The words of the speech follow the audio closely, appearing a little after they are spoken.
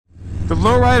The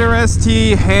Lowrider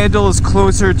ST handles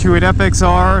closer to an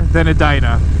FXR than a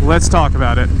Dyna. Let's talk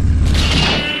about it.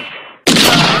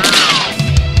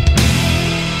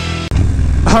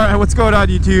 Alright, what's going on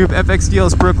YouTube?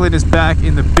 FXDLS Brooklyn is back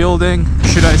in the building.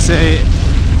 Should I say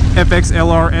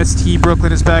FXLR ST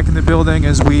Brooklyn is back in the building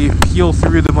as we peel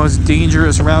through the most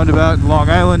dangerous roundabout in Long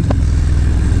Island.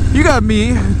 You got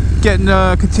me getting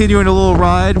continuing a little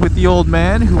ride with the old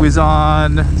man who is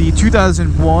on the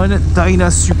 2001 Dyna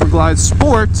Superglide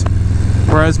Sport,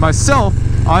 whereas myself,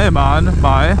 I am on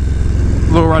my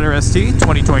Lowrider ST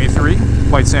 2023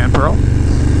 White Sand Pearl.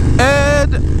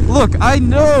 And look, I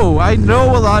know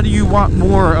a lot of you want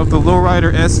more of the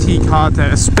Lowrider ST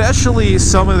content, especially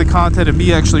some of the content of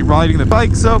me actually riding the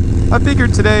bike, so I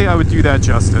figured today I would do that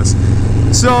justice.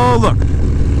 So look,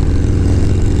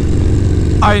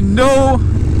 I know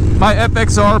my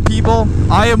FXR people,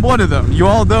 I am one of them. You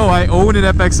all know I own an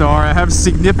FXR, I have a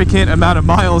significant amount of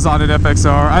miles on an FXR,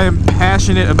 I am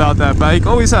passionate about that bike,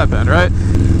 always have been, right?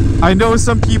 I know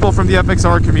some people from the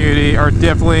FXR community are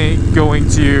definitely going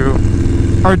to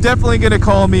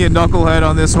call me a knucklehead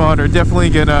on this one, or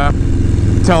definitely gonna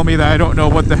tell me that I don't know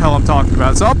what the hell I'm talking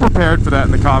about. So I'm prepared for that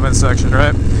in the comments section,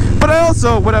 right? But I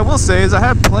also, what I will say is I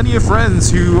have plenty of friends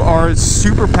who are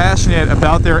super passionate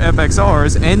about their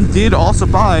FXRs and did also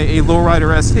buy a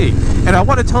Lowrider ST. And I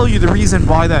want to tell you the reason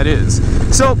why that is.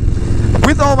 So,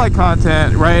 with all my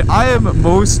content, right, I am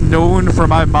most known for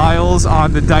my miles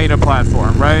on the Dyna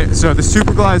platform, right? So the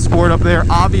Superglide Sport up there,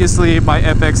 obviously my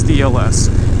FXDLS.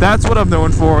 That's what I'm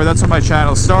known for, that's what my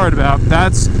channel started about.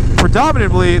 That's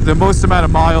predominantly the most amount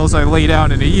of miles I lay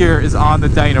down in a year is on the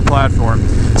Dyna platform.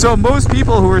 So most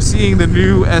people who are seeing the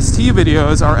new ST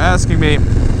videos are asking me,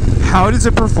 how does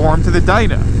it perform to the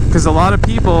Dyna? Because a lot of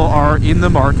people are in the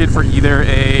market for either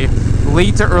a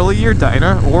late to early year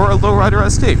Dyna or a Lowrider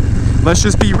ST. Let's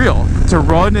just be real. To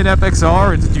run an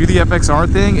FXR and to do the FXR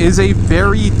thing is a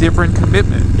very different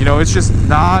commitment. You know, it's just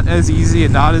not as easy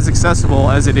and not as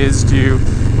accessible as it is to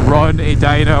run a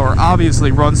Dyna or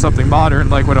obviously run something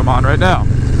modern like what I'm on right now.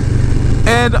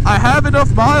 And I have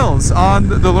enough miles on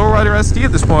the Lowrider ST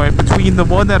at this point, between the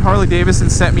one that Harley Davidson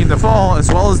sent me in the fall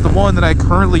as well as the one that I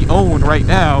currently own right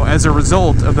now as a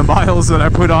result of the miles that I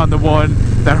put on the one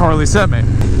that Harley sent me.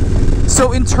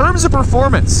 So in terms of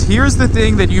performance, here's the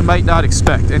thing that you might not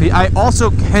expect, and I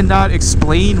also cannot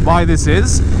explain why this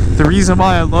is. The reason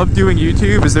why I love doing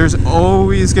YouTube is there's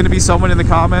always going to be someone in the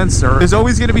comments, or there's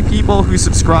always going to be people who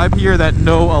subscribe here that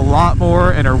know a lot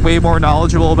more and are way more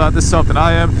knowledgeable about this stuff than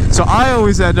I am. So I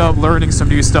always end up learning some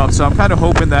new stuff, so I'm kind of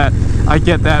hoping that I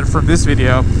get that from this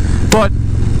video. But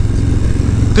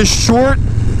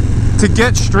to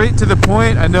get straight to the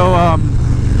point, I know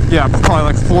yeah, I'm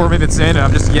probably like 4 minutes in and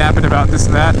I'm just yapping about this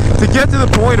and that. To get to the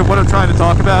point of what I'm trying to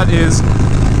talk about is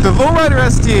the Lowrider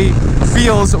ST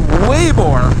feels way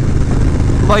more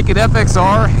like an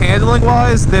FXR handling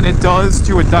wise than it does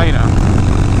to a Dyna.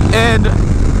 And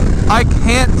I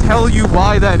can't tell you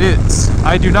why that is.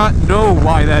 I do not know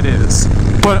why that is.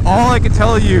 But all I can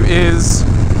tell you is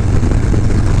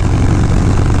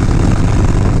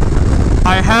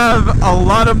I have a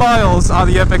lot of miles on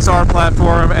the FXR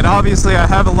platform, and obviously I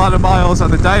have a lot of miles on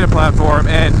the Dyna platform,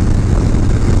 and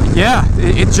yeah,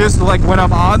 it just, like, when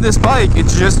I'm on this bike, it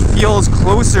just feels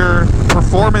closer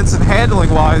performance and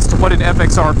handling wise to what an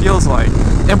FXR feels like.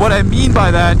 And what I mean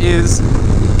by that is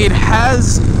it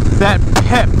has that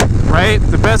pep, right?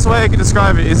 The best way I can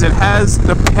describe it is it has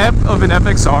the pep of an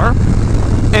FXR,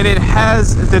 and it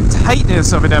has the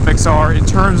tightness of an FXR in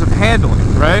terms of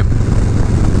handling, right?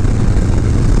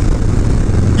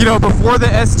 You know, before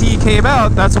the ST came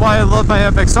out, that's why I love my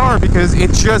FXR, because the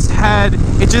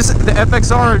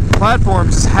FXR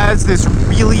platform just has this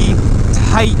really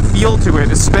tight feel to it,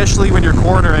 especially when you're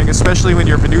cornering, especially when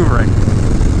you're maneuvering.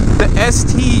 The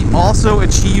ST also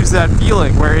achieves that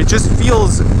feeling where it just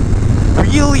feels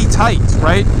really tight,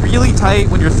 right? Really tight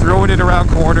when you're throwing it around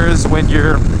corners, when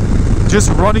you're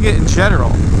just running it in general.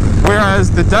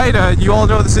 Whereas the Dyna, you all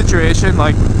know the situation,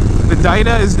 like, the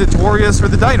Dyna is notorious for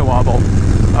the Dyna wobble.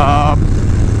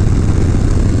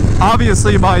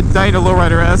 Obviously my Dyna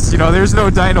Lowrider S, you know, there's no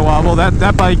Dyna wobble.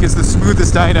 That bike is the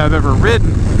smoothest Dyna I've ever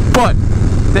ridden. But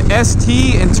the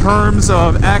ST, in terms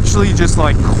of actually just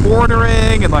like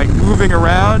cornering and like moving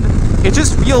around, it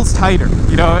just feels tighter,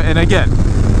 you know. And again,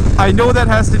 I know that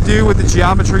has to do with the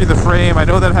geometry of the frame. I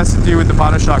know that has to do with the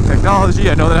monoshock technology.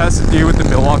 I know that has to do with the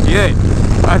Milwaukee 8.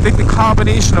 I think the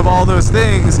combination of all those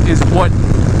things is what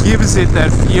gives it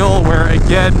that feel where,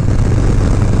 again,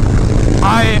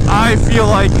 I feel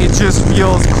like it just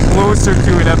feels closer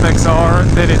to an FXR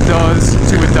than it does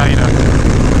to a Dyna.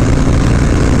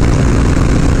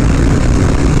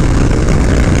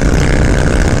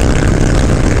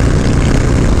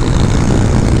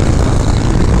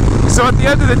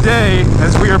 end of the day,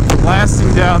 as we are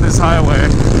blasting down this highway,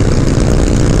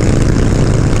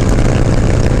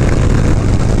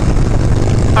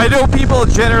 I know people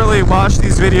generally watch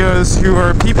these videos who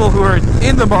are people who are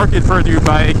in the market for a new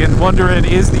bike and wondering,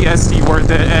 is the ST worth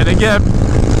it? And again,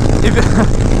 if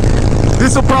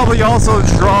this will probably also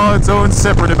draw its own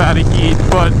separate amount of heat,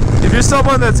 but if you're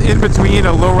someone that's in between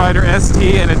a lowrider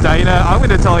ST and a Dyna, I'm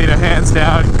going to tell you to hands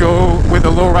down go with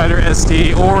a lowrider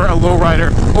ST or a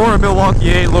lowrider or a Milwaukee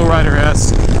 8 lowrider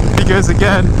S, because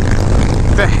again,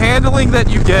 the handling that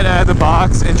you get out of the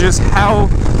box and just how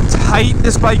tight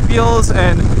this bike feels.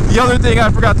 And the other thing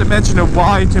I forgot to mention of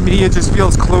why to me it just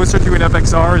feels closer to an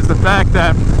FXR is the fact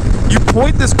that you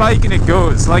point this bike and it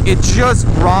goes. Like, it just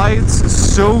rides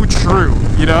so true,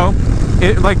 you know?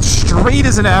 It like straight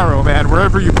as an arrow, man,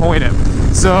 wherever you point it.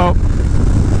 So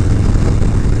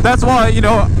that's why, you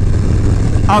know,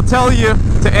 I'll tell you,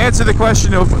 to answer the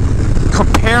question of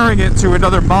comparing it to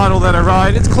another model that I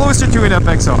ride, it's closer to an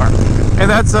FXR. And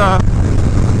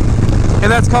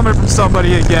that's coming from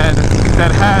somebody, again,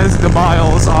 that has the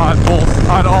miles on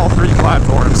all three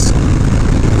platforms.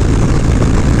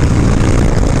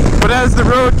 But as the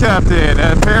road captain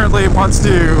apparently wants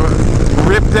to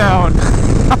rip down,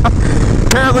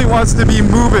 apparently wants to be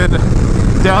moving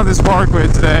down this parkway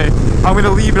today, I'm going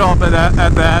to leave it off at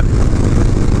that.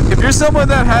 If you're someone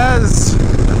that has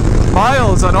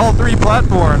miles on all three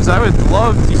platforms, I would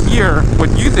love to hear what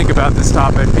you think about this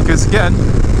topic, because again,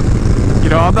 you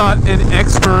know, I'm not an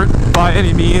expert by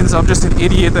any means. I'm just an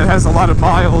idiot that has a lot of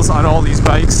miles on all these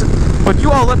bikes. But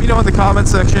you all let me know in the comment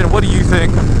section, what do you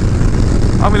think?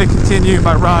 I'm going to continue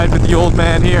my ride with the old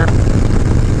man here.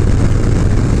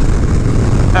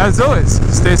 As always,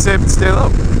 stay safe and stay low.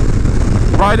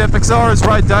 Ride FXRs,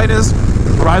 ride Dynas,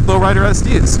 ride lowrider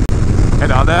STs.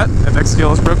 And on that,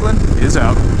 FXDLS Brooklyn is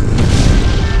out.